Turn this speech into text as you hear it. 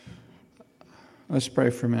Let's pray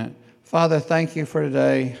for a minute. Father, thank you for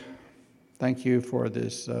today. Thank you for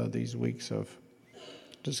these weeks of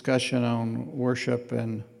discussion on worship,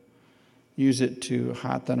 and use it to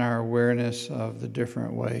heighten our awareness of the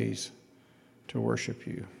different ways to worship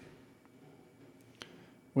you.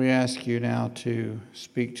 We ask you now to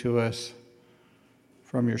speak to us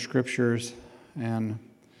from your scriptures, and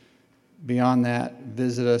beyond that,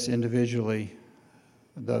 visit us individually,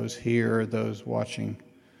 those here, those watching,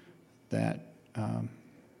 that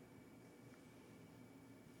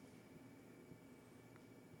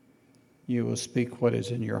you will speak what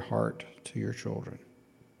is in your heart to your children,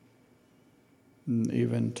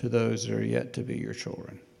 even to those that are yet to be your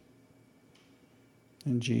children.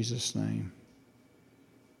 In Jesus' name,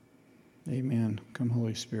 amen. Come,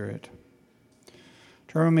 Holy Spirit.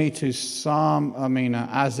 Turn with me to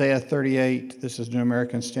Isaiah 38. This is New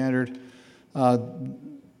American Standard.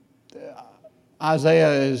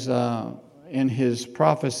 Isaiah is, in his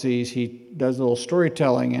prophecies, he does a little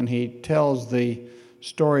storytelling, and he tells the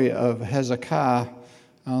story of Hezekiah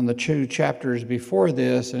on the 2 chapters before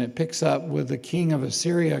this, and it picks up with the king of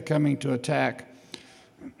Assyria coming to attack.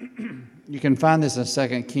 You can find this in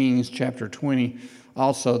 2 Kings chapter 20,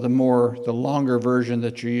 also the longer version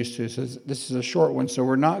that you're used to. So this is a short one, so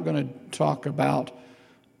we're not going to talk about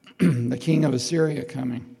the king of Assyria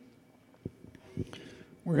coming.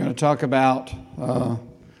 We're going to talk about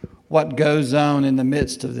what goes on in the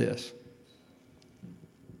midst of this.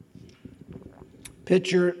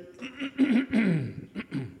 Picture,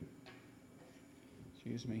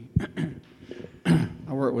 excuse me,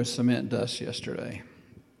 I worked with cement dust yesterday.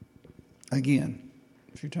 Again,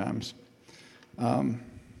 a few times.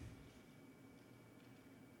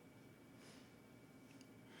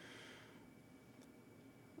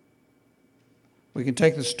 We can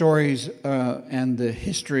take the stories and the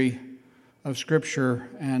history of Scripture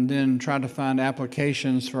and then try to find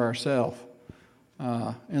applications for ourselves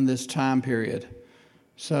in this time period.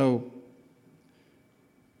 So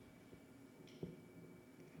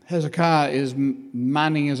Hezekiah is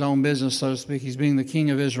minding his own business, so to speak. He's being the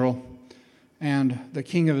king of Israel. And the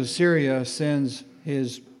king of Assyria sends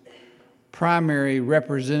his primary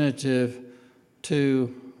representative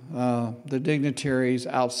to the dignitaries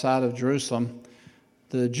outside of Jerusalem.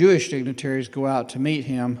 The Jewish dignitaries go out to meet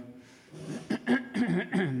him,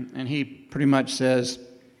 and he pretty much says,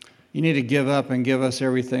 "You need to give up and give us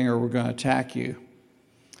everything, or we're going to attack you."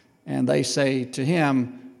 And they say to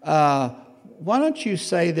him, "Why don't you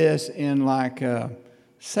say this in we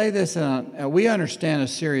understand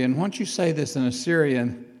Assyrian. Why don't you say this in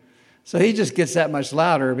Assyrian?" So he just gets that much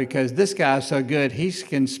louder because this guy's so good. He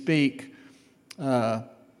can speak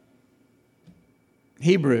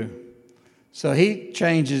Hebrew. So he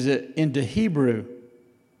changes it into Hebrew,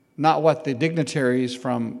 not what the dignitaries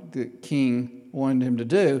from the king wanted him to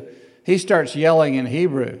do. He starts yelling in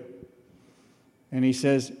Hebrew. And he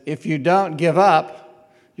says, "If you don't give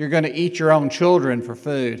up, you're going to eat your own children for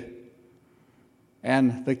food.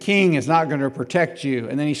 And the king is not going to protect you."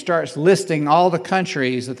 And then he starts listing all the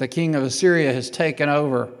countries that the king of Assyria has taken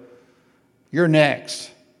over. You're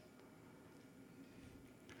next.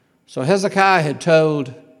 So Hezekiah had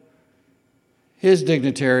told his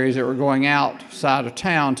dignitaries that were going outside of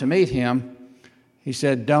town to meet him, he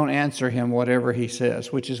said, "Don't answer him whatever he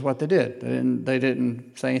says," which is what they did. They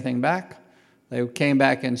didn't say anything back. They came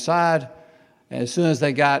back inside. As soon as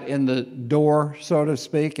they got in the door, so to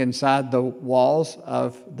speak, inside the walls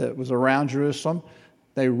that was around Jerusalem,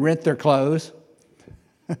 they rent their clothes.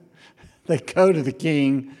 They go to the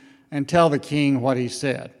king and tell the king what he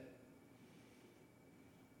said.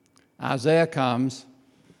 Isaiah comes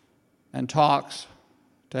and talks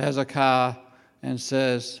to Hezekiah and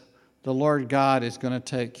says, "The Lord God is going to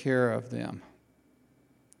take care of them.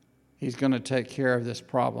 He's going to take care of this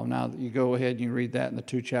problem." Now, you go ahead and you read that in the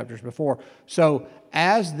 2 chapters before. So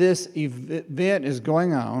as this event is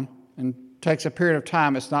going on, and takes a period of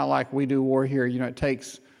time, it's not like we do war here. It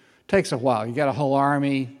takes a while. You got a whole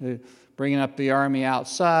army, bringing up the army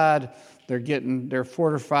outside. They're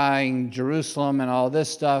fortifying Jerusalem and all this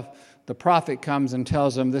stuff. The prophet comes and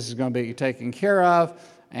tells them this is going to be taken care of.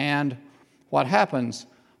 And what happens?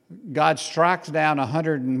 God strikes down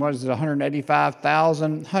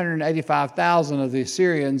 185,000 of the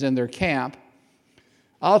Assyrians in their camp.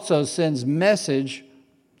 Also sends message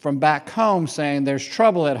from back home saying there's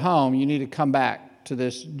trouble at home. You need to come back to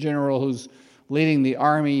this general who's leading the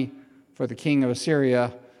army for the king of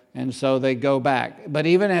Assyria. And so they go back. But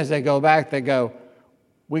even as they go back, they go,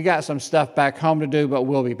 "We got some stuff back home to do, but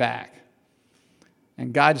we'll be back."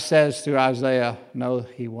 And God says to Isaiah, "No,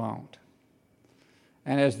 he won't."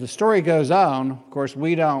 And as the story goes on, of course,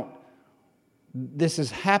 we don't this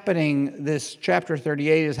is happening, this chapter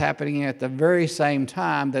 38 is happening at the very same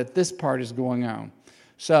time that this part is going on.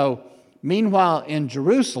 So, meanwhile, in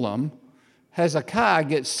Jerusalem, Hezekiah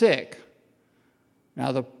gets sick.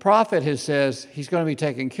 Now, the prophet has says he's going to be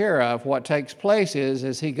taken care of. What takes place is,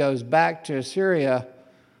 as he goes back to Assyria,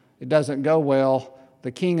 it doesn't go well.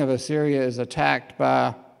 The king of Assyria is attacked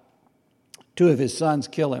by two of his sons,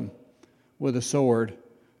 kill him with a sword.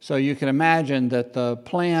 So you can imagine that the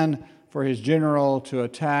plan for his general to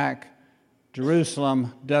attack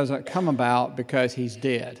Jerusalem doesn't come about because he's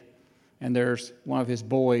dead. And there's one of his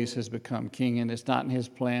boys has become king, and it's not in his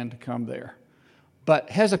plan to come there. But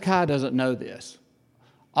Hezekiah doesn't know this.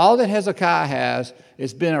 All that Hezekiah has,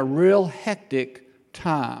 it's been a real hectic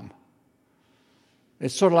time.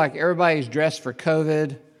 It's sort of like everybody's dressed for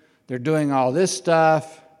COVID. They're doing all this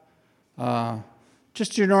stuff.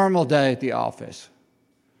 Just your normal day at the office.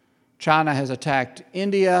 China has attacked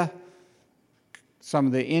India. Some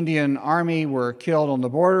of the Indian army were killed on the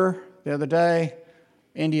border the other day.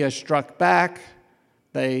 India struck back.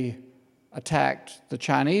 They attacked the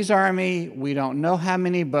Chinese army. We don't know how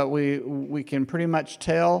many, but we can pretty much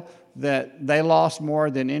tell that they lost more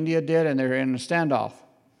than India did, and they're in a standoff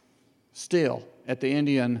still at the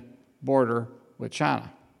Indian border with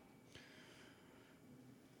China.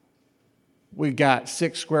 We've got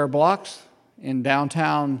 6 square blocks in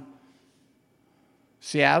downtown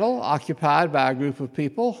Seattle occupied by a group of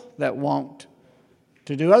people that want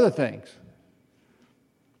to do other things.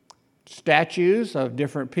 Statues of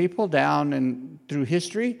different people down and through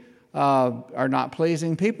history are not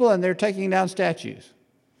pleasing people, and they're taking down statues.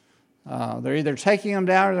 They're either taking them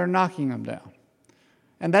down or they're knocking them down.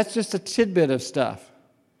 And that's just a tidbit of stuff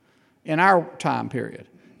in our time period.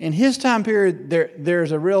 In his time period,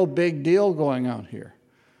 there's a real big deal going on here.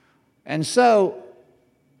 And so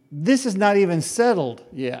this is not even settled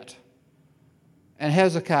yet. And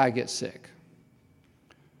Hezekiah gets sick.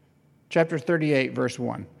 Chapter 38, verse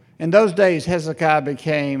 1. In those days, Hezekiah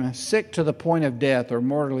became sick to the point of death, or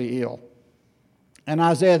mortally ill. And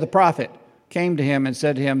Isaiah the prophet came to him and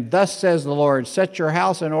said to him, "Thus says the Lord, set your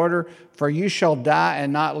house in order, for you shall die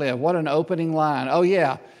and not live." What an opening line. Oh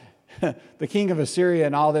yeah, the king of Assyria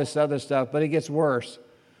and all this other stuff, but it gets worse.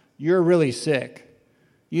 You're really sick.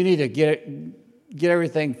 You need to get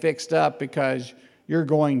everything fixed up because you're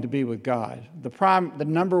going to be with God. The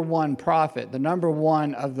number one prophet, the number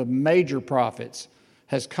one of the major prophets,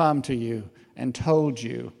 has come to you and told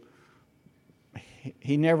you.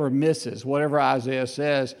 He never misses. Whatever Isaiah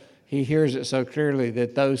says, he hears it so clearly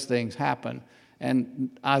that those things happen. And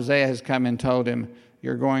Isaiah has come and told him,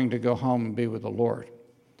 you're going to go home and be with the Lord.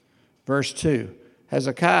 Verse 2,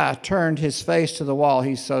 Hezekiah turned his face to the wall.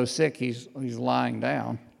 He's so sick, he's lying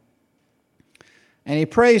down. And he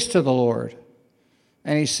prays to the Lord.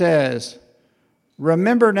 And he says,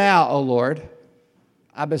 "Remember now, O Lord,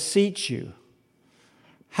 I beseech you,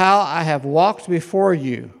 how I have walked before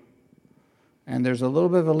you." And there's a little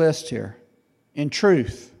bit of a list here. "In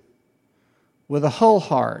truth, with a whole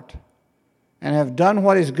heart, and have done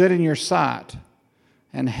what is good in your sight."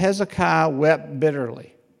 And Hezekiah wept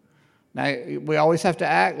bitterly. Now, we always have to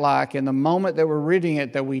act like in the moment that we're reading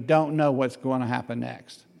it that we don't know what's going to happen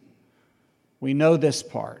next. We know this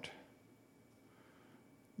part.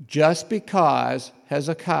 Just because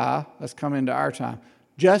Hezekiah, let's come into our time,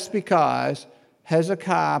 just because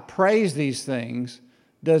Hezekiah prays these things,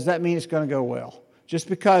 does that mean it's going to go well? Just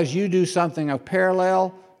because you do something of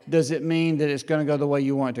parallel, does it mean that it's going to go the way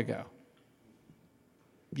you want it to go?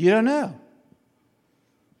 You don't know.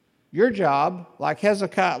 Your job, like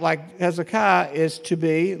Hezekiah, is to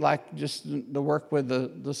be, like just the work with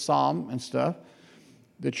the psalm and stuff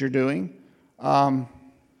that you're doing,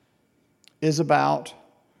 is about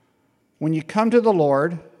when you come to the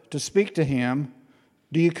Lord to speak to Him,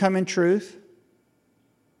 do you come in truth?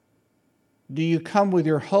 Do you come with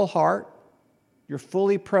your whole heart? You're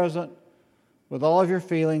fully present with all of your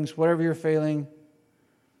feelings, whatever you're feeling.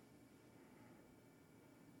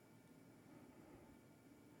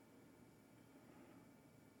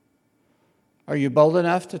 Are you bold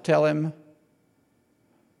enough to tell Him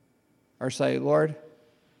or say, "Lord,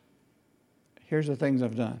 here's the things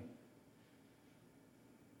I've done"?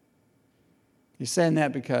 He's saying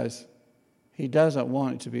that because He doesn't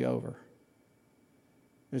want it to be over.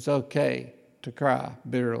 It's okay to cry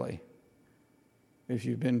bitterly if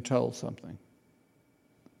you've been told something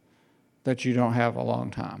that you don't have a long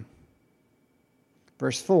time.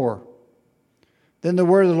 Verse 4, then the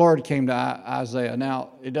word of the Lord came to Isaiah. Now,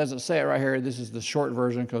 it doesn't say it right here. This is the short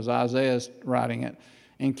version because Isaiah is writing it.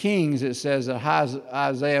 In Kings, it says that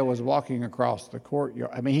Isaiah was walking across the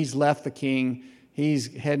courtyard. I mean, he's left the king.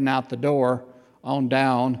 He's heading out the door on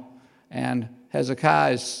down, and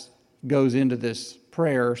Hezekiah goes into this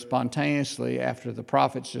prayer spontaneously after the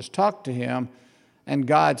prophets just talked to him, and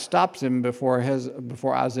God stops him before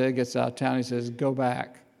Isaiah gets out of town. He says, "Go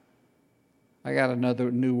back. I got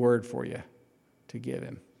another new word for you to give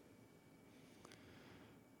him."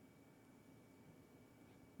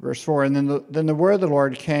 Verse 4, and then the word of the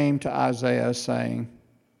Lord came to Isaiah, saying,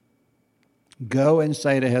 "Go and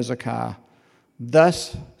say to Hezekiah,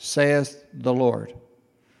 thus saith the Lord."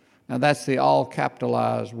 Now that's the all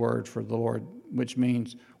capitalized word for the Lord, which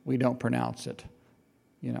means we don't pronounce it.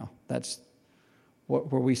 That's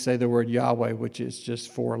where we say the word Yahweh, which is just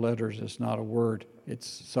 4 letters. It's not a word. It's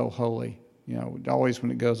so holy. Always when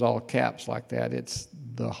it goes all caps like that, it's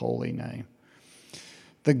the holy name.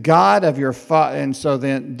 The God of your father, and so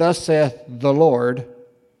then, thus saith the Lord,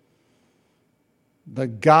 the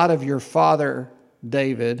God of your father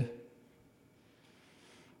David,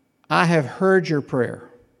 I have heard your prayer.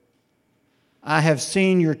 I have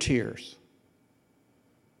seen your tears.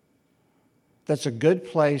 That's a good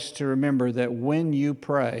place to remember that when you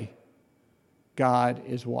pray, God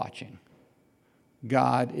is watching.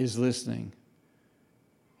 God is listening.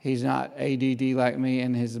 He's not ADD like me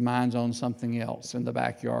and his mind's on something else in the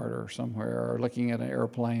backyard or somewhere, or looking at an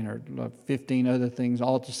airplane or 15 other things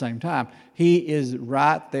all at the same time. He is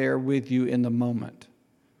right there with you in the moment.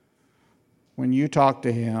 When you talk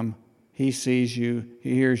to him, he sees you,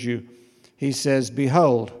 he hears you. He says,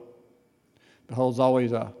 behold. Behold's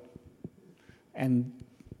always and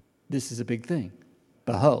this is a big thing.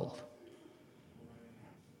 Behold.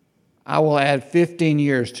 I will add 15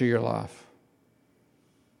 years to your life.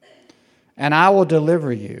 And I will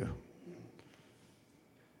deliver you.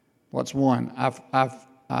 What's one?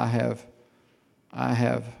 I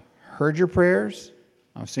have heard your prayers.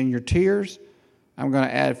 I've seen your tears. I'm going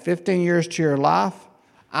to add 15 years to your life.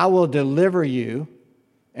 I will deliver you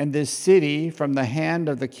and this city from the hand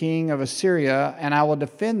of the king of Assyria, and I will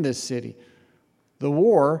defend this city. The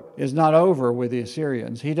war is not over with the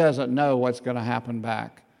Assyrians. He doesn't know what's going to happen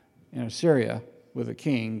back in Assyria with the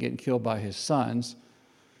king getting killed by his sons.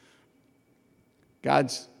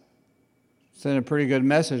 God's sent a pretty good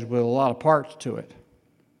message with a lot of parts to it.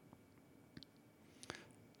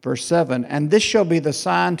 Verse 7, and this shall be the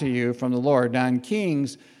sign to you from the Lord. Now in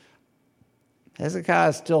Kings, Hezekiah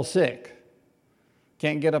is still sick.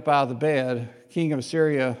 Can't get up out of the bed. King of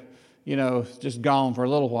Assyria, just gone for a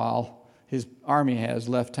little while. His army has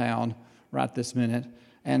left town right this minute.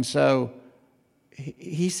 And so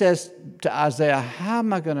he says to Isaiah, how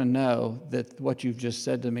am I going to know that what you've just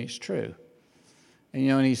said to me is true?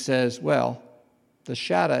 And he says, well, the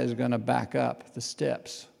shadow is going to back up the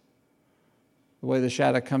steps. The way the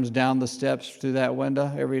shadow comes down the steps through that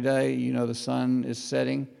window every day, the sun is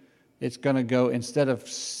setting. It's going to go, instead of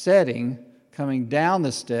setting, coming down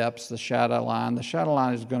the steps, the shadow line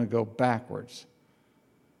is going to go backwards.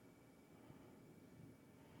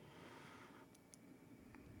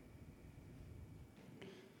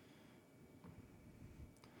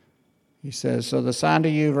 He says, so the sign to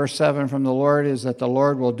you, verse 7, from the Lord is that the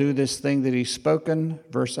Lord will do this thing that he's spoken.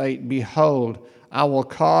 Verse 8, behold, I will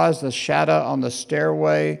cause the shadow on the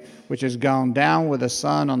stairway, which has gone down with the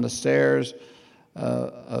sun on the stairs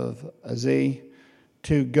of Azzi,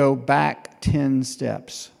 to go back 10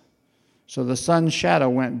 steps. So the sun's shadow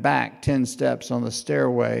went back 10 steps on the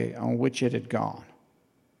stairway on which it had gone.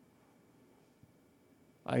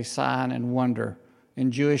 A sign and wonder.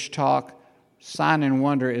 In Jewish talk, sign and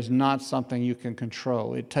wonder is not something you can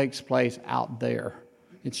control. It takes place out there.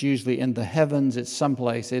 It's usually in the heavens. It's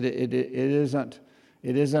someplace. It isn't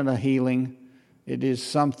a healing. It is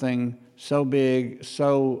something so big,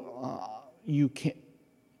 so you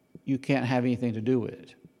can't have anything to do with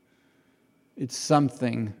it. It's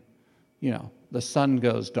something, the sun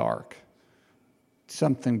goes dark.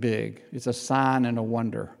 Something big. It's a sign and a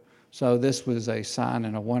wonder. So this was a sign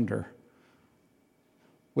and a wonder,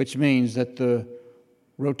 which means that the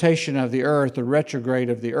rotation of the earth, the retrograde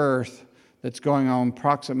of the earth that's going on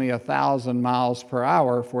approximately 1,000 miles per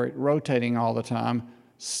hour for it rotating all the time,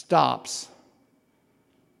 stops,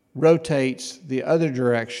 rotates the other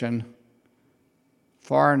direction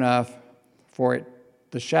far enough for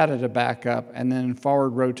the shadow to back up, and then forward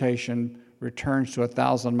rotation returns to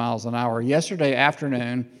 1,000 miles an hour. Yesterday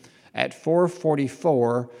afternoon at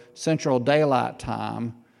 4:44 Central Daylight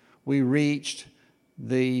Time, we reached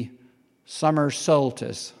the summer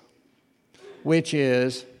solstice, which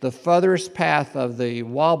is the furthest path of the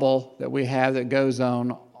wobble that we have that goes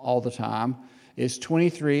on all the time, is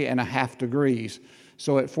 23.5 degrees.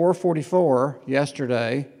 So at 4:44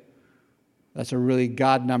 yesterday, that's a really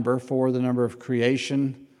God number for the number of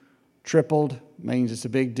creation, Tripled means it's a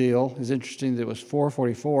big deal. It's interesting that it was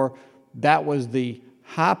 444. That was the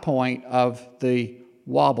high point of the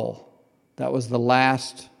wobble. That was the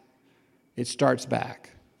last. It starts back.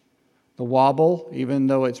 The wobble, even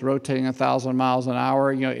though it's rotating 1,000 miles an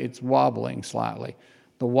hour, it's wobbling slightly.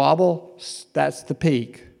 The wobble, that's the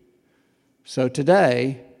peak. So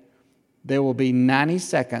today, there will be 90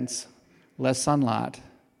 seconds less sunlight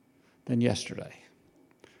than yesterday.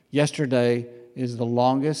 Yesterday is the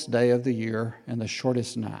longest day of the year and the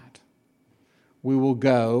shortest night. We will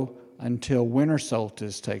go until winter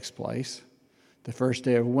solstice takes place, the first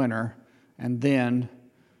day of winter, and then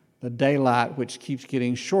the daylight, which keeps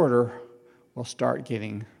getting shorter, will start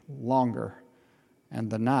getting longer, and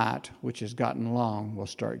the night, which has gotten long, will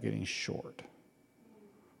start getting short.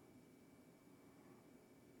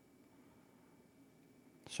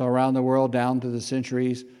 So around the world, down through the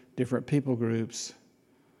centuries, different people groups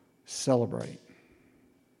celebrate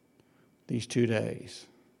these 2 days.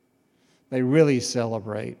 They really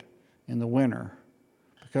celebrate in the winter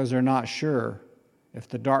because they're not sure if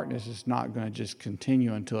the darkness is not going to just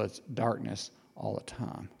continue until it's darkness all the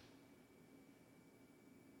time.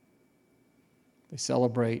 They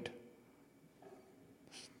celebrate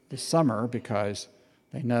the summer because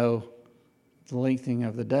they know the lengthening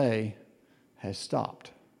of the day has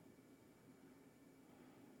stopped.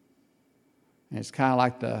 And it's kind of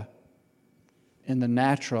like in the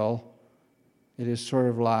natural, it is sort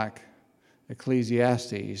of like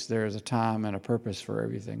Ecclesiastes. There is a time and a purpose for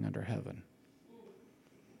everything under heaven.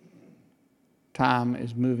 Time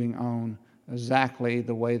is moving on exactly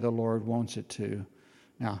the way the Lord wants it to.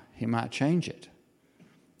 Now, He might change it.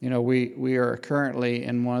 We are currently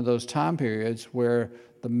in one of those time periods where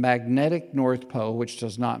the magnetic North Pole, which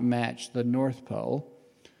does not match the North Pole,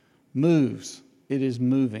 moves. It is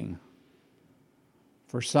moving.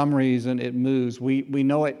 For some reason, it moves. We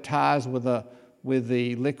know it ties with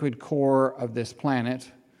the liquid core of this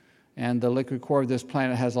planet, and the liquid core of this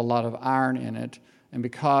planet has a lot of iron in it. And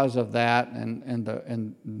because of that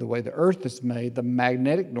and the way the Earth is made, the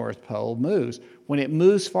magnetic North Pole moves. When it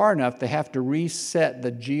moves far enough, they have to reset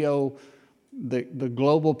the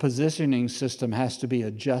global positioning system has to be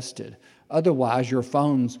adjusted. Otherwise, your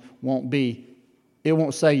phones it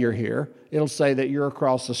won't say you're here. It'll say that you're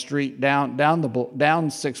across the street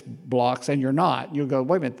down 6 blocks, and you're not. You'll go,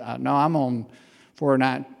 wait a minute, no, I'm on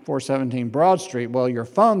 417 Broad Street. Well, your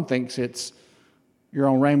phone thinks you're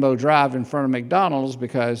on Rainbow Drive in front of McDonald's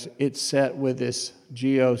because it's set with this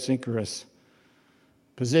geosynchronous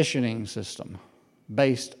positioning system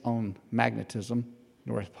based on magnetism,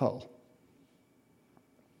 North Pole.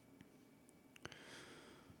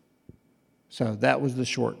 So that was the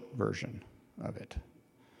short version of it.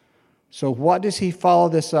 So what does he follow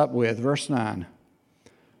this up with? Verse 9.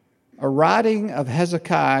 A writing of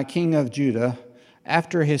Hezekiah, king of Judah,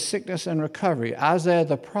 after his sickness and recovery. Isaiah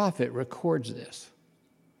the prophet records this.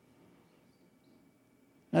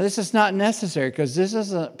 Now, this is not necessary because this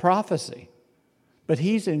isn't prophecy, but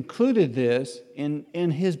he's included this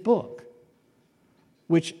in his book,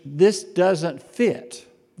 which this doesn't fit.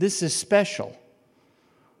 This is special.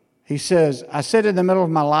 He says, I said in the middle of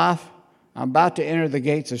my life, I'm about to enter the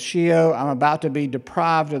gates of Sheol. I'm about to be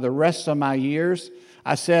deprived of the rest of my years.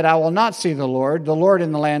 I said, I will not see the Lord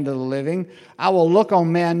in the land of the living. I will look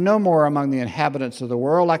on man no more among the inhabitants of the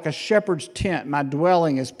world. Like a shepherd's tent, my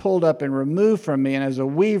dwelling is pulled up and removed from me, and as a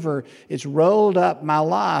weaver, it's rolled up my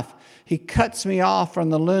life. He cuts me off from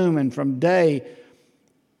the loom, and from day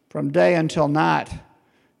until night,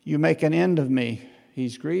 you make an end of me.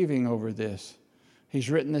 He's grieving over this. He's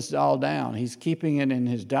written this all down. He's keeping it in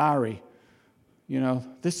his diary.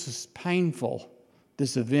 This is painful,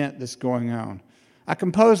 this event that's going on. I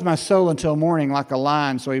compose my soul until morning like a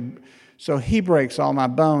lion, so he breaks all my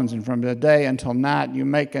bones, and from the day until night you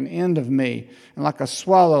make an end of me. And like a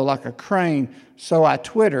swallow, like a crane, so I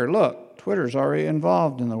twitter. Look, Twitter's already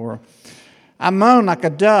involved in the world. I moan like a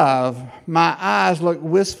dove. My eyes look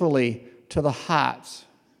wistfully to the heights.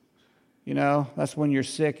 That's when you're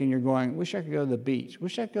sick and you're going, wish I could go to the beach.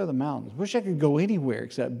 Wish I could go to the mountains. Wish I could go anywhere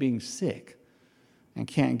except being sick and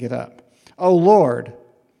can't get up. Oh, Lord,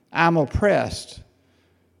 I'm oppressed.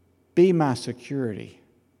 Be my security.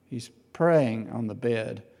 He's praying on the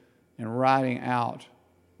bed and writing out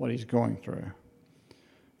what he's going through.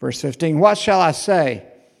 Verse 15, what shall I say?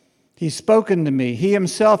 He's spoken to me. He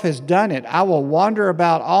himself has done it. I will wander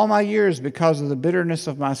about all my years because of the bitterness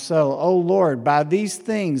of my soul. O Lord, by these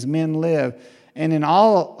things men live, and in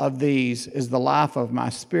all of these is the life of my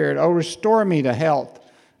spirit. O restore me to health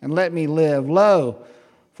and let me live. Lo,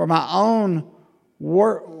 for my own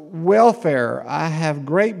welfare I have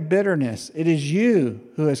great bitterness. It is you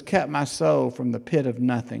who has kept my soul from the pit of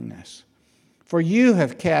nothingness. For you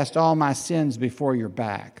have cast all my sins before your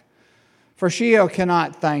back. For Sheol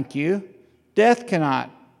cannot thank you. Death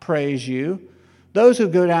cannot praise you. Those who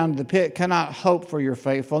go down to the pit cannot hope for your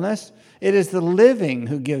faithfulness. It is the living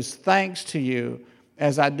who gives thanks to you,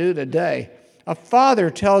 as I do today. A father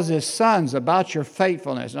tells his sons about your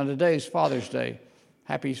faithfulness. Now, today is Father's Day.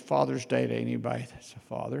 Happy Father's Day to anybody that's a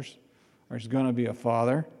father or is going to be a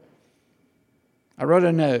father. I wrote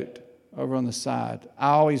a note over on the side. I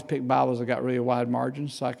always pick Bibles that got really wide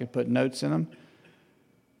margins so I could put notes in them.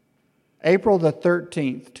 April the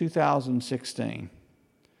 13th, 2016.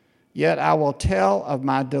 Yet I will tell of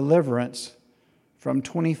my deliverance from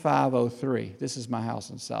 2503. This is my house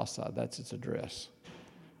in Southside. That's its address.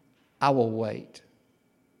 I will wait.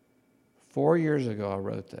 4 years ago, I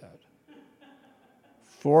wrote that.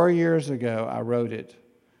 4 years ago, I wrote it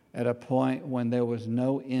at a point when there was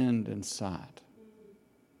no end in sight.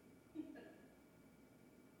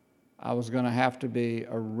 I was going to have to be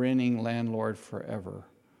a renting landlord forever.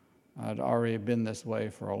 I'd already been this way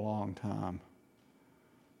for a long time.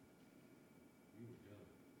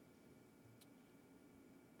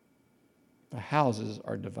 The houses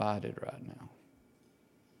are divided right now.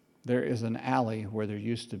 There is an alley where there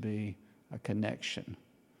used to be a connection.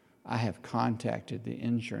 I have contacted the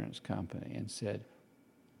insurance company and said,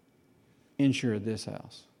 insure this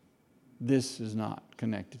house. This is not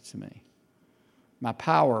connected to me. My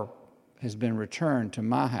power has been returned to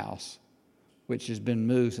my house, which has been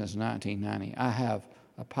moved since 1990. I have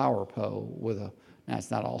a power pole now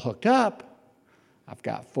it's not all hooked up. I've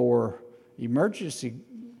got 4 emergency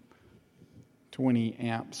 20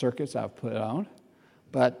 amp circuits I've put on,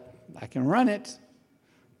 but I can run it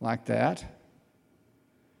like that.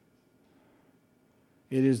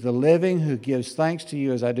 It is the living who gives thanks to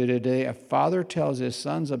you as I do today. A father tells his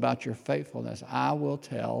sons about your faithfulness. I will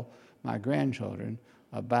tell my grandchildren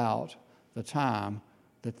about the time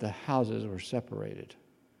that the houses were separated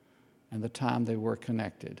and the time they were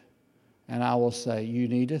connected. And I will say, you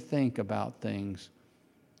need to think about things.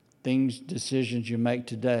 Decisions you make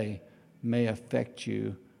today may affect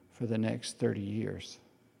you for the next 30 years.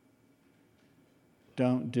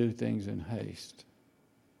 Don't do things in haste.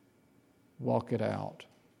 Walk it out.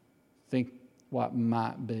 Think what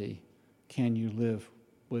might be. Can you live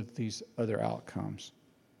with these other outcomes?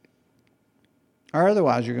 Or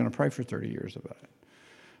otherwise, you're going to pray for 30 years about it.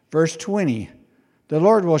 Verse 20, the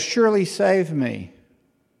Lord will surely save me.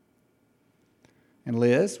 And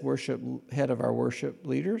Liz, head of our worship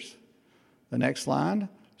leaders, the next line,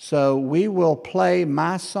 so we will play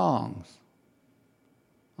my songs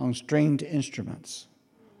on stringed instruments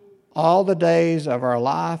all the days of our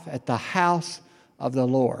life at the house of the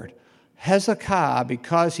Lord. Hezekiah,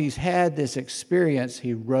 because he's had this experience,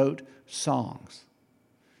 he wrote songs.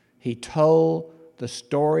 He told the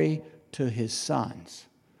story to his sons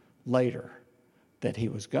later that he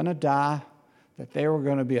was going to die, that they were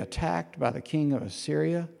going to be attacked by the king of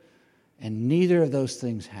Assyria, and neither of those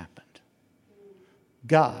things happened.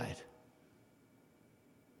 God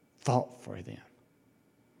fought for them.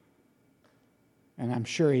 And I'm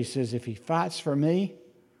sure he says, if he fights for me,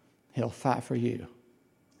 he'll fight for you.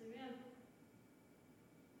 Amen.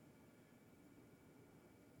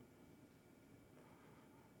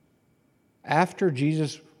 After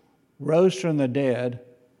Jesus rose from the dead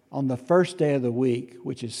on the first day of the week,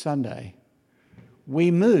 which is Sunday,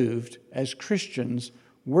 we moved as Christians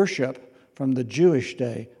worship from the Jewish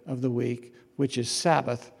day of the week, which is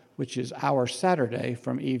Sabbath, which is our Saturday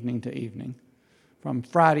from evening to evening. From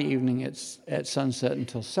Friday evening at sunset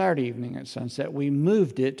until Saturday evening at sunset, we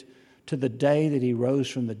moved it to the day that he rose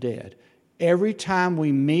from the dead. Every time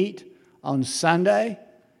we meet on Sunday,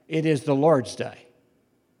 it is the Lord's Day.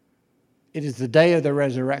 It is the day of the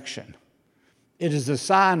resurrection. It is the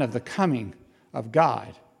sign of the coming of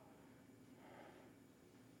God.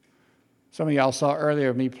 Some of y'all saw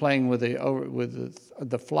earlier me playing with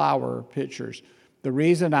the flower pictures. The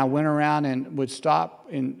reason I went around and would stop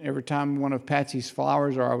in every time one of Patsy's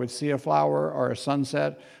flowers, or I would see a flower or a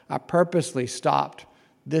sunset, I purposely stopped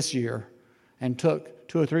this year and took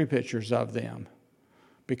 2 or 3 pictures of them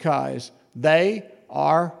because they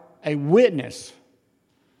are a witness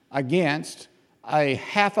against a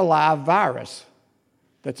half-alive virus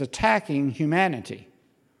that's attacking humanity.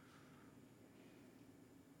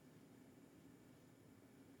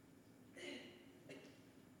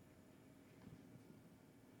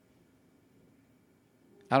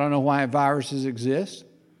 I don't know why viruses exist,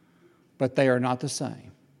 but they are not the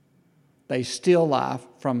same. They steal life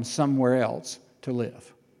from somewhere else to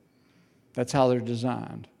live. That's how they're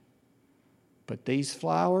designed. But these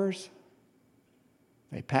flowers,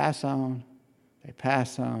 they pass on, they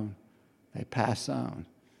pass on, they pass on.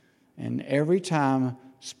 And every time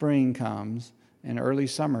spring comes and early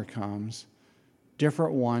summer comes,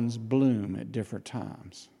 different ones bloom at different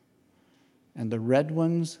times. And the red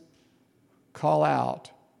ones call out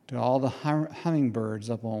to all the hummingbirds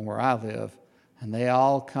up on where I live, and they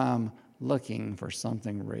all come looking for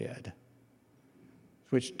something red,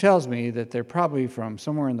 which tells me that they're probably from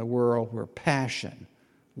somewhere in the world where passion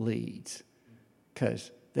leads,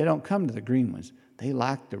 because they don't come to the green ones. They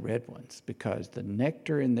like the red ones because the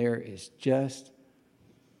nectar in there is just,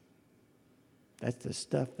 that's the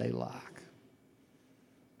stuff they like.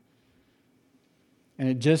 And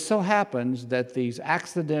it just so happens that these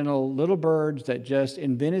accidental little birds that just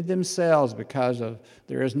invented themselves because of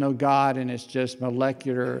there is no God and it's just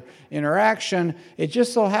molecular interaction, it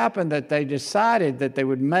just so happened that they decided that they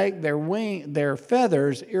would make their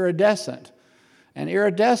feathers iridescent. And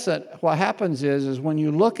iridescent, what happens is when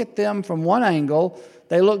you look at them from one angle,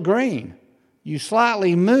 they look green. You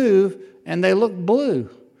slightly move and they look blue.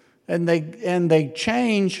 And they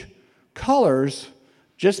change colors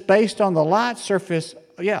just based on the light surface,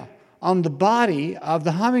 on the body of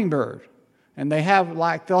the hummingbird. And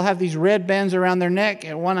they'll have these red bands around their neck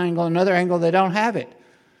at one angle, another angle they don't have it.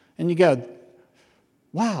 And you go,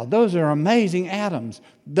 wow, those are amazing atoms.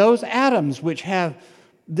 Those atoms which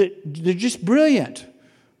they're just brilliant.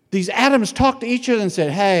 These atoms talked to each other and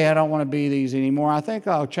said, hey, I don't want to be these anymore. I think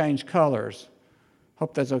I'll change colors.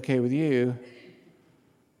 Hope that's okay with you.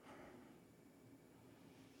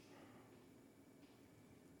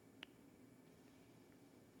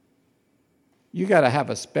 You got to have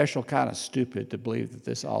a special kind of stupid to believe that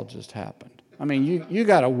this all just happened. I mean, you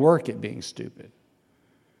got to work at being stupid.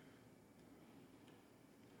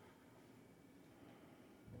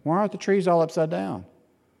 Why aren't the trees all upside down?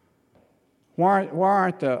 Why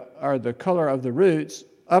are the color of the roots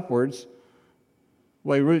upwards, the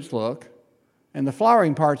way roots look, and the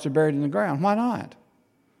flowering parts are buried in the ground? Why not?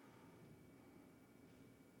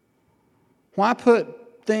 Why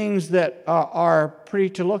put things that are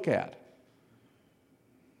pretty to look at?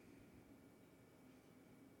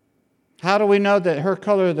 How do we know that her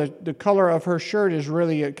color, the color of her shirt is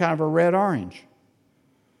really kind of a red-orange?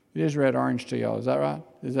 It is red-orange to y'all, is that right?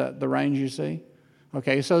 Is that the range you see?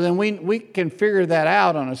 Okay, so then we can figure that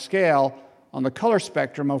out on a scale, on the color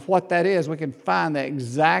spectrum of what that is. We can find that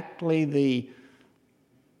exactly the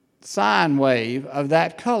sine wave of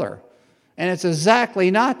that color. And it's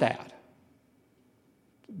exactly not that.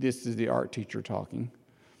 This is the art teacher talking.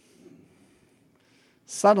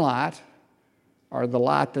 Sunlight, or the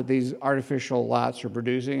light that these artificial lights are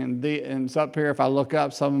producing. And so up here, if I look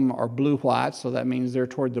up, some of them are blue-white, so that means they're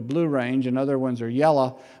toward the blue range, and other ones are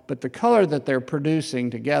yellow. But the color that they're producing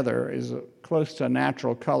together is close to a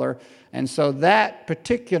natural color. And so that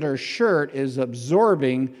particular shirt is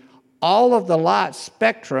absorbing all of the light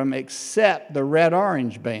spectrum except the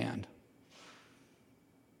red-orange band.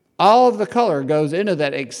 All of the color goes into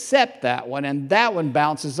that except that one, and that one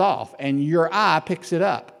bounces off, and your eye picks it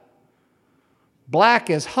up. Black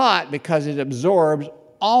is hot because it absorbs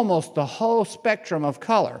almost the whole spectrum of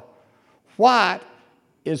color. White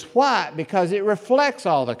is white because it reflects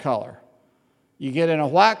all the color. You get in a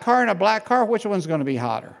white car and a black car, which one's going to be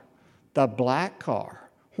hotter? The black car.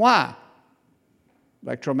 Why?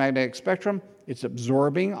 Electromagnetic spectrum, it's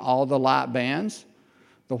absorbing all the light bands.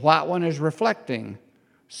 The white one is reflecting.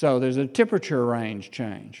 So there's a temperature range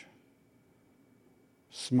change.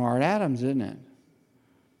 Smart atoms, isn't it?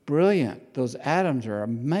 Brilliant. Those atoms are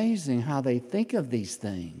amazing how they think of these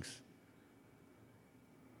things.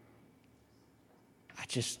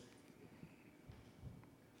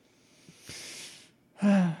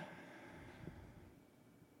 Now,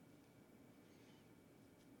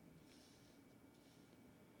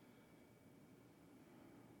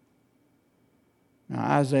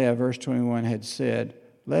 Isaiah, verse 21, had said,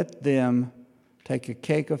 let them take a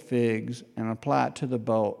cake of figs and apply it to the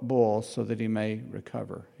bull so that he may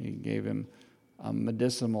recover. He gave him a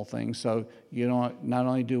medicinal thing. So not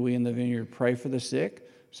only do we in the vineyard pray for the sick,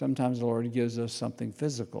 sometimes the Lord gives us something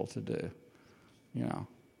physical to do.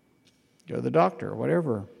 Go to the doctor, or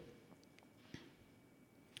whatever.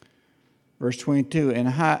 Verse 22, and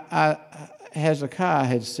Hezekiah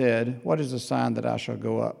had said, what is the sign that I shall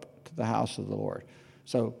go up to the house of the Lord?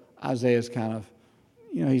 So Isaiah's kind of,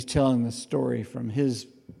 he's telling the story from his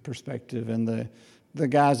perspective, and the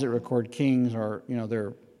guys that record kings are,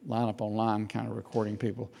 they're line up on line kind of recording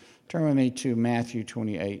people. Turn with me to Matthew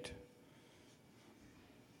 28.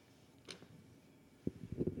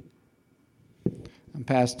 I'm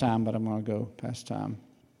past time, but I'm going to go past time.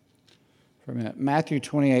 for a minute. Matthew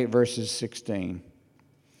 28, verses 16.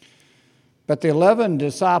 But the 11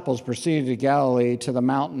 disciples proceeded to Galilee, to the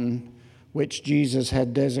mountain which Jesus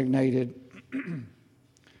had designated.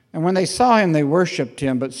 And when they saw him, they worshipped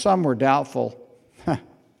him, but some were doubtful.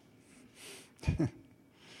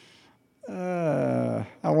 I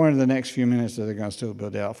wonder the next few minutes that they're going to still be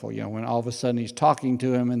doubtful. You know, when all of a sudden he's talking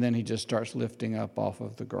to him and then he just starts lifting up off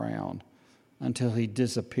of the ground until he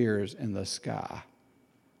disappears in the sky.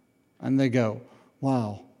 And they go,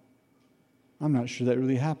 wow, I'm not sure that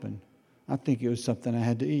really happened. I think it was something I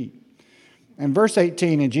had to eat. In verse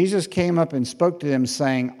 18, and Jesus came up and spoke to them,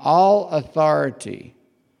 saying, all authority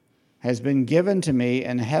has been given to me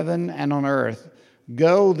in heaven and on earth.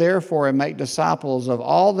 Go, therefore, and make disciples of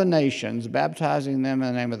all the nations, baptizing them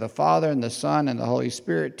in the name of the Father and the Son and the Holy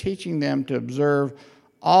Spirit, teaching them to observe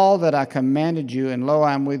all that I commanded you, and lo,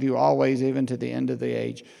 I am with you always, even to the end of the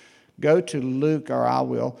age. Go to Luke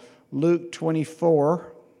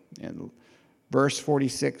 24, verse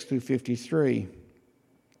 46 through 53.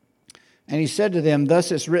 And he said to them,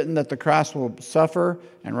 thus it's written that the Christ will suffer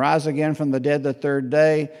and rise again from the dead the third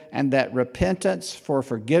day, and that repentance for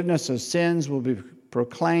forgiveness of sins will be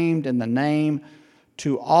proclaimed in the name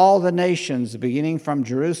to all the nations, beginning from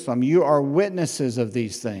Jerusalem. You are witnesses of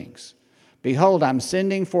these things. Behold, I'm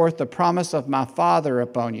sending forth the promise of my Father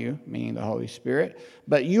upon you, meaning the Holy Spirit,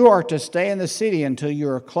 but you are to stay in the city until you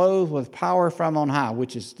are clothed with power from on high,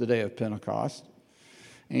 which is the day of Pentecost.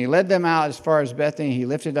 And he led them out as far as Bethany. He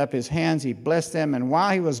lifted up his hands, he blessed them, and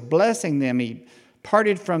while he was blessing them, he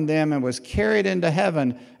parted from them and was carried into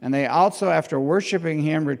heaven. And they also, after worshiping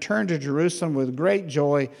him, returned to Jerusalem with great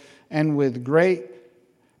joy and with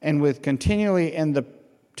continually in the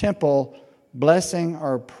temple blessing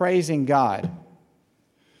or praising God.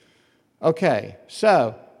 Okay,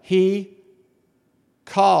 so he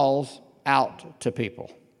calls out to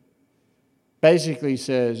people. Basically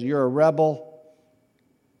says, you're a rebel,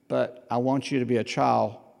 but I want you to be a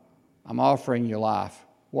child. I'm offering you life.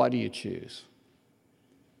 What do you choose?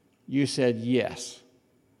 You said yes,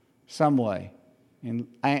 some way. In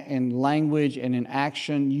language and in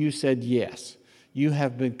action, you said yes. You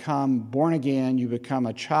have become born again. You become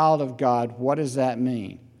a child of God. What does that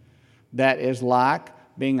mean? That is like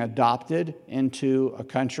being adopted into a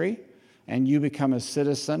country, and you become a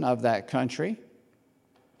citizen of that country,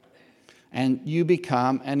 and you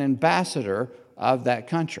become an ambassador of that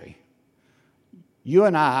country. You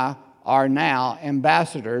and I are now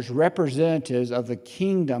ambassadors, representatives of the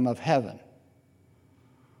kingdom of heaven.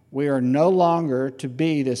 We are no longer to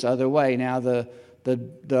be this other way. Now,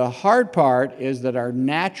 the hard part is that our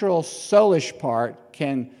natural soulish part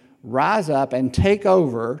can rise up and take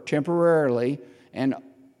over temporarily and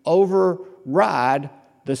override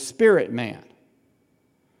the spirit man.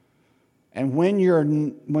 And when your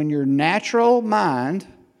natural mind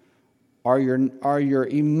or your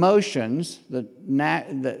emotions,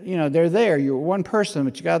 they're there. You're one person,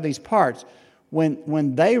 but you got these parts.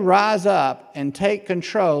 When they rise up and take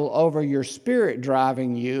control over your spirit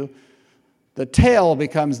driving you, the tail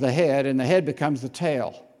becomes the head and the head becomes the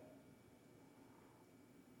tail.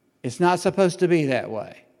 It's not supposed to be that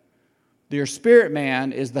way. Your spirit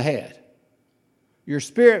man is the head. Your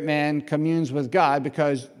spirit man communes with God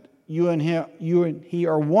because you and he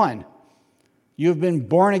are one. You've been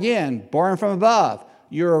born again, born from above.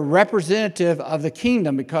 You're a representative of the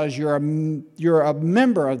kingdom because you're a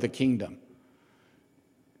member of the kingdom.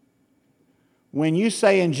 When you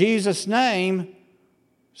say in Jesus' name,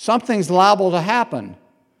 something's liable to happen.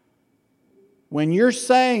 When you're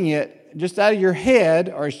saying it just out of your head,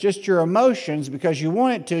 or it's just your emotions because you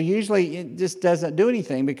want it to, usually it just doesn't do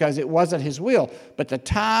anything because it wasn't his will. But the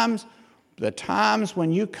times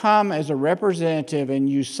when you come as a representative and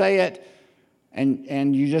you say it,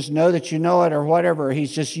 and you just know that you know it or whatever,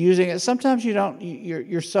 he's just using it. Sometimes you don't,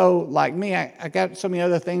 you're so like me, I got so many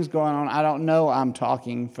other things going on, I don't know I'm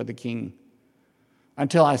talking for the king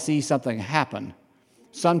until I see something happen.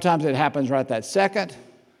 Sometimes it happens right that second.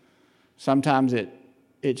 Sometimes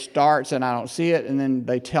it starts and I don't see it, and then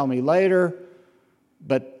they tell me later.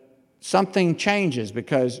 But something changes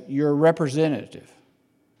because you're a representative.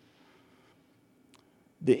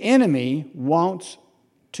 The enemy wants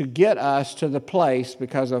to get us to the place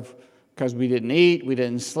because we didn't eat, we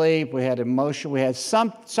didn't sleep, we had emotion, we had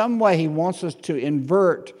some way he wants us to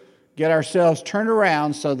invert, get ourselves turned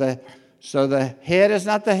around so the head is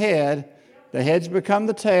not the head, the head's become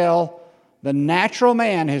the tail, the natural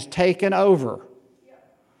man has taken over.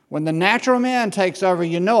 When the natural man takes over,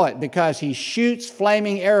 you know it because he shoots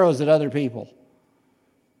flaming arrows at other people.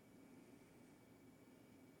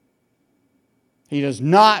 He does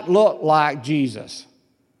not look like Jesus.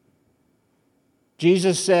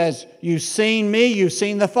 Jesus says, you've seen me, you've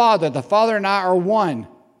seen the Father. The Father and I are one.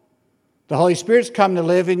 The Holy Spirit's come to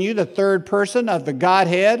live in you, the third person of the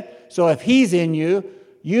Godhead. So if He's in you,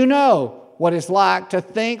 you know what it's like to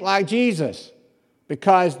think like Jesus,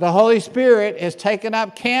 because the Holy Spirit has taken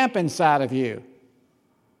up camp inside of you.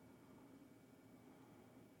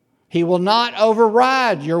 He will not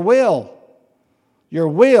override your will. Your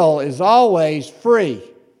will is always free.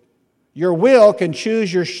 Your will can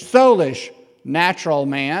choose your soulish natural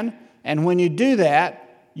man, and when you do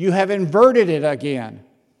that, you have inverted it again.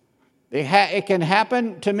 It can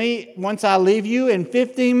happen to me once I leave you. In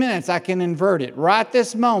 15 minutes, I can invert it. Right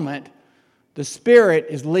this moment, the Spirit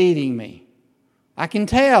is leading me. I can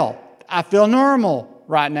tell. I feel normal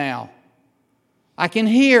right now. I can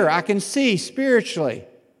hear. I can see spiritually.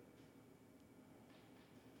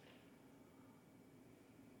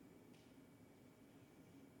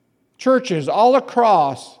 Churches all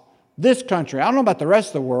across this country, I don't know about the rest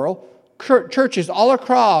of the world, churches all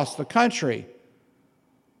across the country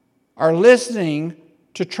are listening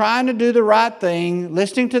to trying to do the right thing,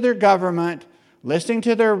 listening to their government, listening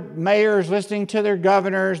to their mayors, listening to their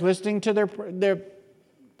governors, listening to their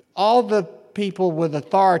all the people with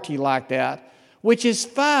authority like that, which is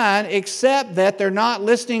fine, except that they're not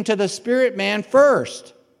listening to the spirit man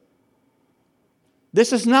first.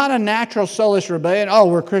 This is not a natural soulish rebellion. Oh,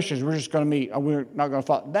 we're Christians, we're just going to meet, we're not going to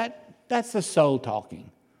follow. That's the soul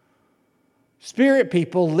talking. Spirit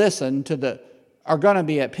people are going to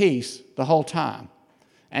be at peace the whole time.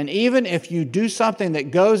 And even if you do something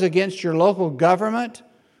that goes against your local government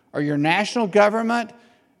or your national government,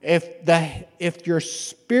 if your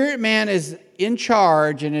spirit man is in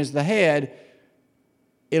charge and is the head,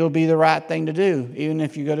 it'll be the right thing to do, even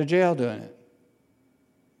if you go to jail doing it.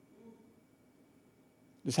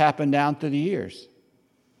 This happened down through the years.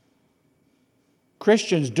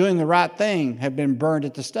 Christians doing the right thing have been burned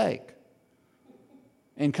at the stake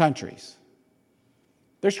in countries.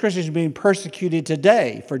 There's Christians being persecuted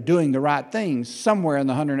today for doing the right things somewhere in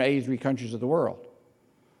the 183 countries of the world.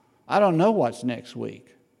 I don't know what's next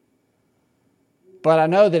week. But I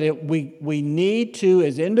know that we need to,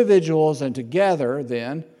 as individuals and together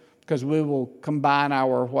then, because we will combine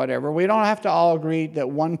our whatever. We don't have to all agree that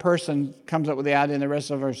one person comes up with the idea and the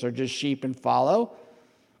rest of us are just sheep and follow.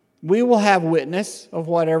 We will have witness of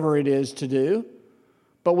whatever it is to do.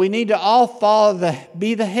 But we need to all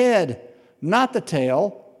be the head, not the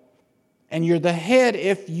tail. And you're the head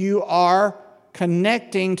if you are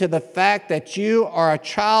connecting to the fact that you are a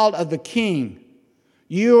child of the King.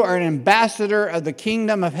 You are an ambassador of the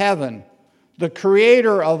kingdom of heaven, the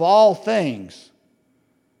creator of all things.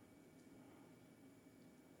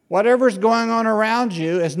 Whatever's going on around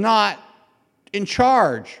you is not in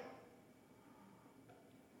charge.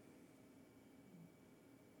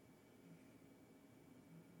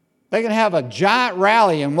 They can have a giant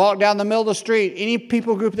rally and walk down the middle of the street, any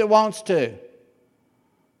people group that wants to.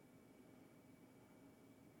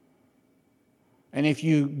 And if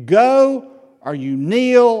you go or you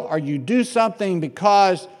kneel or you do something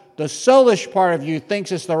because the soulish part of you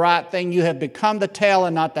thinks it's the right thing, you have become the tail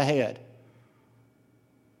and not the head.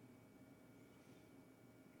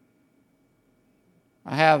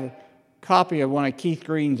 I have a copy of one of Keith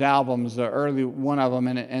Green's albums, the early one of them,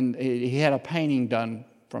 and he had a painting done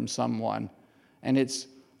from someone. And it's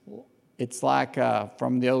like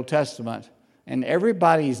from the Old Testament. And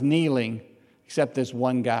everybody's kneeling except this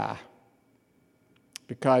one guy,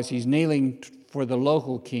 because he's kneeling for the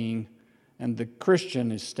local king and the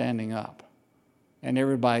Christian is standing up. And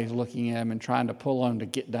everybody's looking at him and trying to pull him to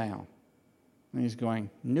get down. And he's going,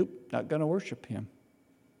 nope, not going to worship him.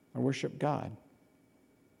 I worship God.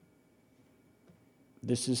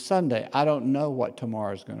 This is Sunday. I don't know what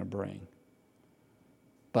tomorrow's going to bring.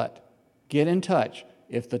 But get in touch.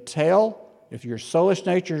 If your soulish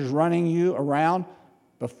nature is running you around,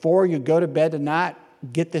 before you go to bed tonight,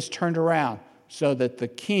 get this turned around so that the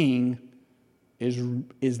King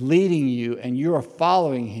is leading you and you are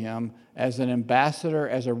following him as an ambassador,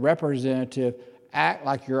 as a representative. Act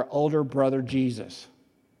like your older brother Jesus.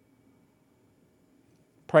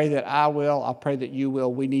 Pray that I will. I pray that you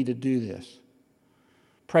will. We need to do this.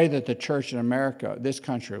 Pray that the church in America, this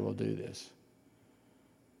country, will do this.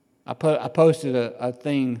 I posted a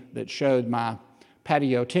thing that showed my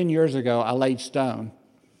patio. 10 years ago, I laid stone.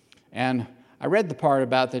 And I read the part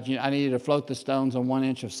about that I needed to float the stones on 1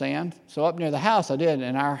 inch of sand. So up near the house, I did.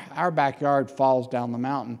 And our backyard falls down the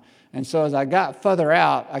mountain. And so as I got further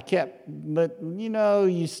out, but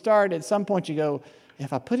you start at some point, you go,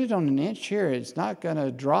 if I put it on 1 inch here, it's not going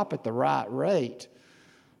to drop at the right rate.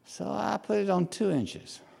 So I put it on 2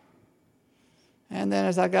 inches. And then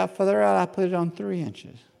as I got further out, I put it on 3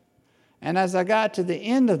 inches. And as I got to the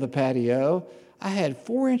end of the patio, I had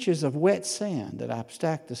 4 inches of wet sand that I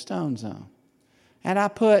stacked the stones on. And I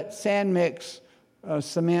put sand mix,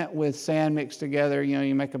 cement with sand mixed together.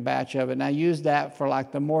 You make a batch of it. And I used that for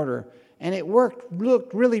like the mortar. And it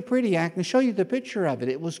looked really pretty. I can show you the picture of it.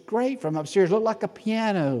 It was great from upstairs. It looked like a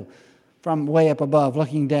piano from way up above,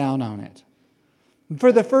 looking down on it. And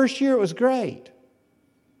for the first year, it was great.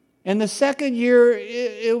 And the second year,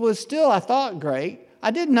 it was still, I thought, great.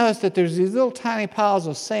 I did notice that there's these little tiny piles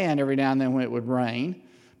of sand every now and then when it would rain,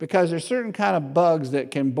 because there's certain kind of bugs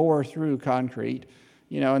that can bore through concrete,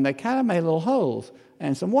 and they kind of made little holes,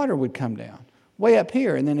 and some water would come down way up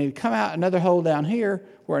here, and then it'd come out another hole down here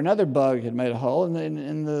where another bug had made a hole,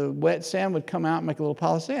 and the wet sand would come out and make a little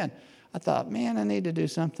pile of sand. I thought, man, I need to do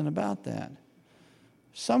something about that.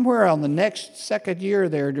 Somewhere on the second year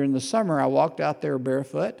there during the summer, I walked out there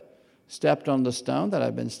barefoot, stepped on the stone that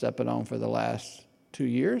I've been stepping on for the last 2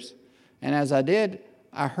 years. And as I did,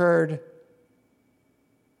 I heard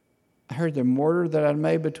the mortar that I'd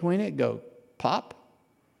made between it go pop.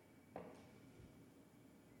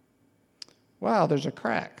 Wow, there's a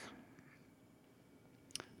crack.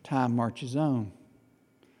 Time marches on.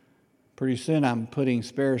 Pretty soon I'm putting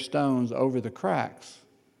spare stones over the cracks.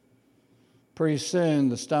 Pretty soon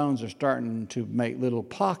the stones are starting to make little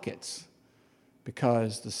pockets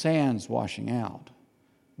because the sand's washing out,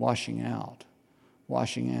 washing out,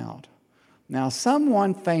 washing out. Now,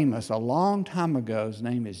 someone famous a long time ago, his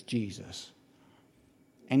name is Jesus,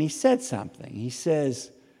 and he said something. He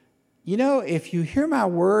says, if you hear my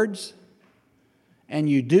words and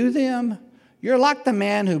you do them, you're like the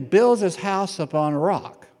man who builds his house upon a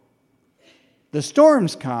rock. The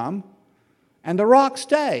storms come and the rock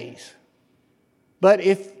stays. But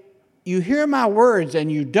if you hear my words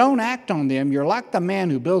and you don't act on them, you're like the man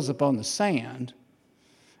who builds upon the sand,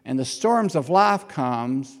 and the storms of life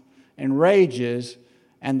comes and rages,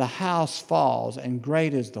 and the house falls, and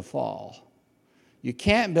great is the fall. You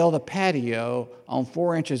can't build a patio on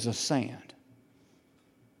 4 inches of sand.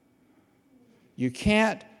 You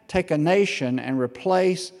can't take a nation and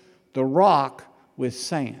replace the rock with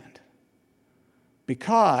sand,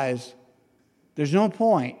 because there's no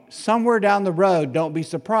point. Somewhere down the road, don't be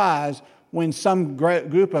surprised when some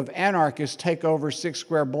group of anarchists take over 6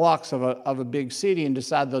 square blocks of a big city and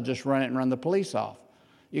decide they'll just run it and run the police off.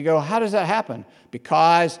 You go, how does that happen?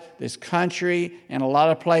 Because this country and a lot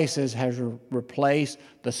of places has replaced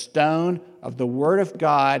the stone of the Word of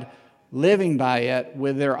God, living by it,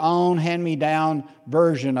 with their own hand-me-down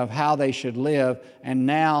version of how they should live, and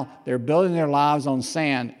now they're building their lives on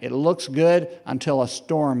sand. It looks good until a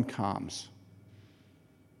storm comes.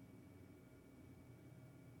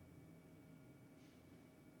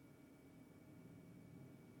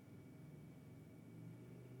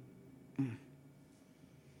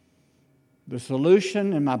 The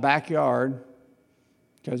solution in my backyard,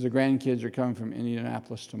 because the grandkids are coming from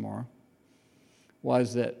Indianapolis tomorrow,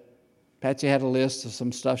 was that Patsy had a list of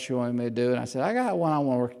some stuff she wanted me to do, and I said, I got one I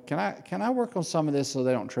want to work. Can I work on some of this so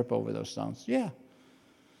they don't trip over those stones? Yeah.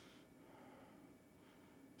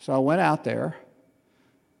 So I went out there,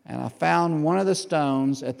 and I found one of the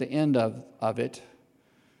stones at the end of it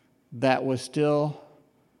that was still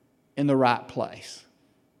in the right place.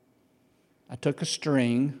 I took a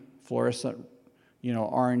string, fluorescent,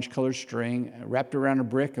 orange-colored string, wrapped around a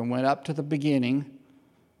brick and went up to the beginning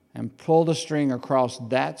and pulled a string across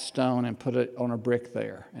that stone and put it on a brick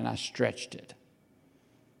there, and I stretched it.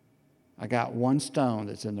 I got one stone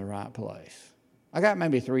that's in the right place. I got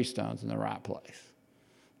maybe 3 stones in the right place.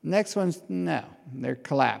 Next ones, no, they're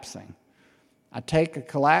collapsing. I take a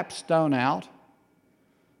collapsed stone out.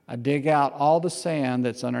 I dig out all the sand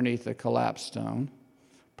that's underneath the collapsed stone,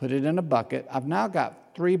 put it in a bucket. I've now got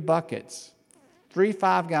 3 buckets, 3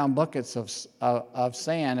 5-gallon buckets of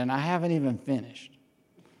sand, and I haven't even finished.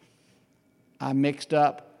 I mixed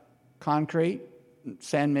up concrete,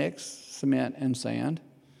 sand mix, cement, and sand,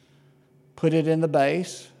 put it in the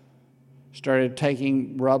base, started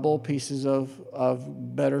taking rubble, pieces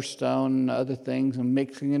of better stone and other things, and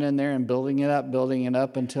mixing it in there and building it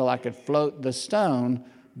up until I could float the stone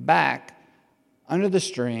back under the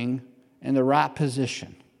string in the right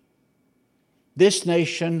position. This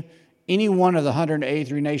nation, any one of the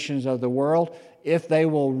 183 nations of the world, if they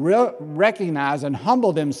will recognize and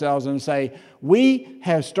humble themselves and say, we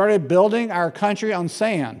have started building our country on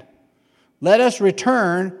sand. Let us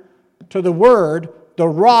return to the Word, the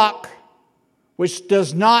rock, which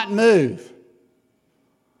does not move.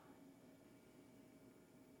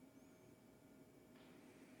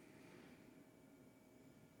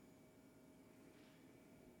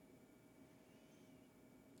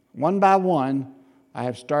 One by one, I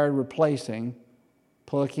have started replacing,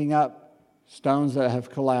 picking up stones that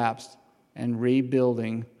have collapsed and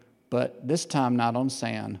rebuilding, but this time not on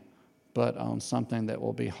sand, but on something that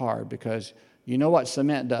will be hard, because you know what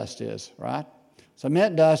cement dust is, right?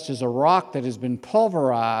 Cement dust is a rock that has been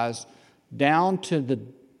pulverized down to the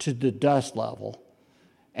dust level,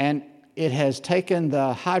 and it has taken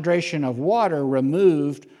the hydration of water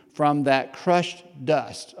removed from that crushed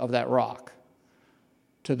dust of that rock,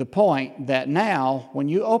 to the point that now when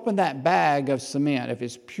you open that bag of cement, if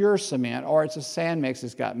it's pure cement or it's a sand mix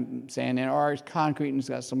that's got sand in it, or it's concrete and it's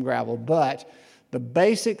got some gravel, but the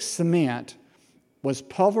basic cement was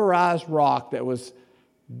pulverized rock that was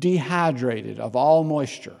dehydrated of all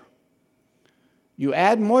moisture. You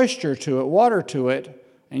add moisture to it, water to it,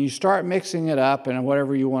 and you start mixing it up and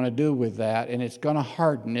whatever you want to do with that, and it's going to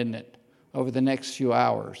harden, isn't it, over the next few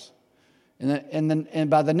hours. And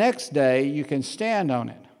by the next day, you can stand on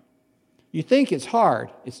it. You think it's hard.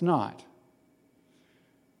 It's not.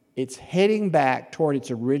 It's heading back toward its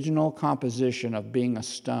original composition of being a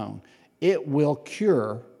stone. It will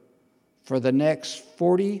cure for the next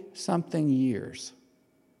 40-something years.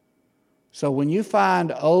 So when you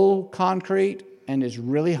find old concrete and it's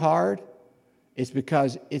really hard, it's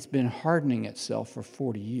because it's been hardening itself for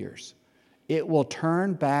 40 years. It will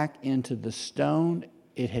turn back into the stone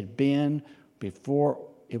it had been before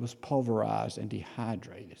it was pulverized and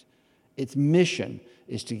dehydrated. Its mission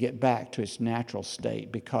is to get back to its natural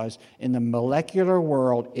state, because in the molecular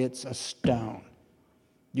world, it's a stone.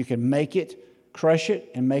 You can make it, crush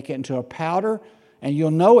it, and make it into a powder, and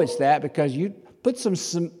you'll know it's that because you put some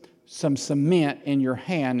cement in your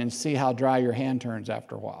hand and see how dry your hand turns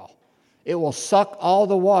after a while. It will suck all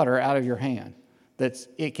the water out of your hand that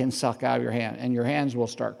it can suck out of your hand, and your hands will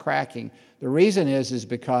start cracking. The reason is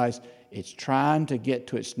because it's trying to get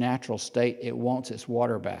to its natural state. It wants its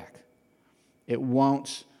water back. It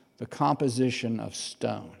wants the composition of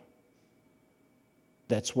stone.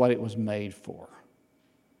 That's what it was made for.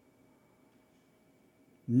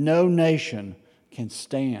 No nation can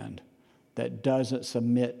stand that doesn't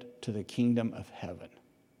submit to the kingdom of heaven.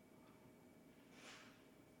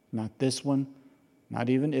 Not this one, not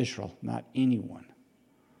even Israel, not anyone.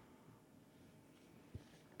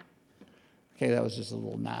 Okay, that was just a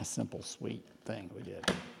little nice, simple, sweet thing we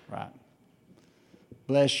did, right?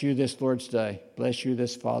 Bless you this Lord's Day. Bless you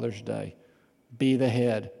this Father's Day. Be the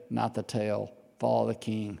head, not the tail. Follow the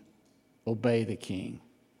King. Obey the King.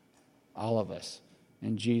 All of us.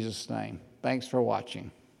 In Jesus' name. Thanks for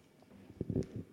watching.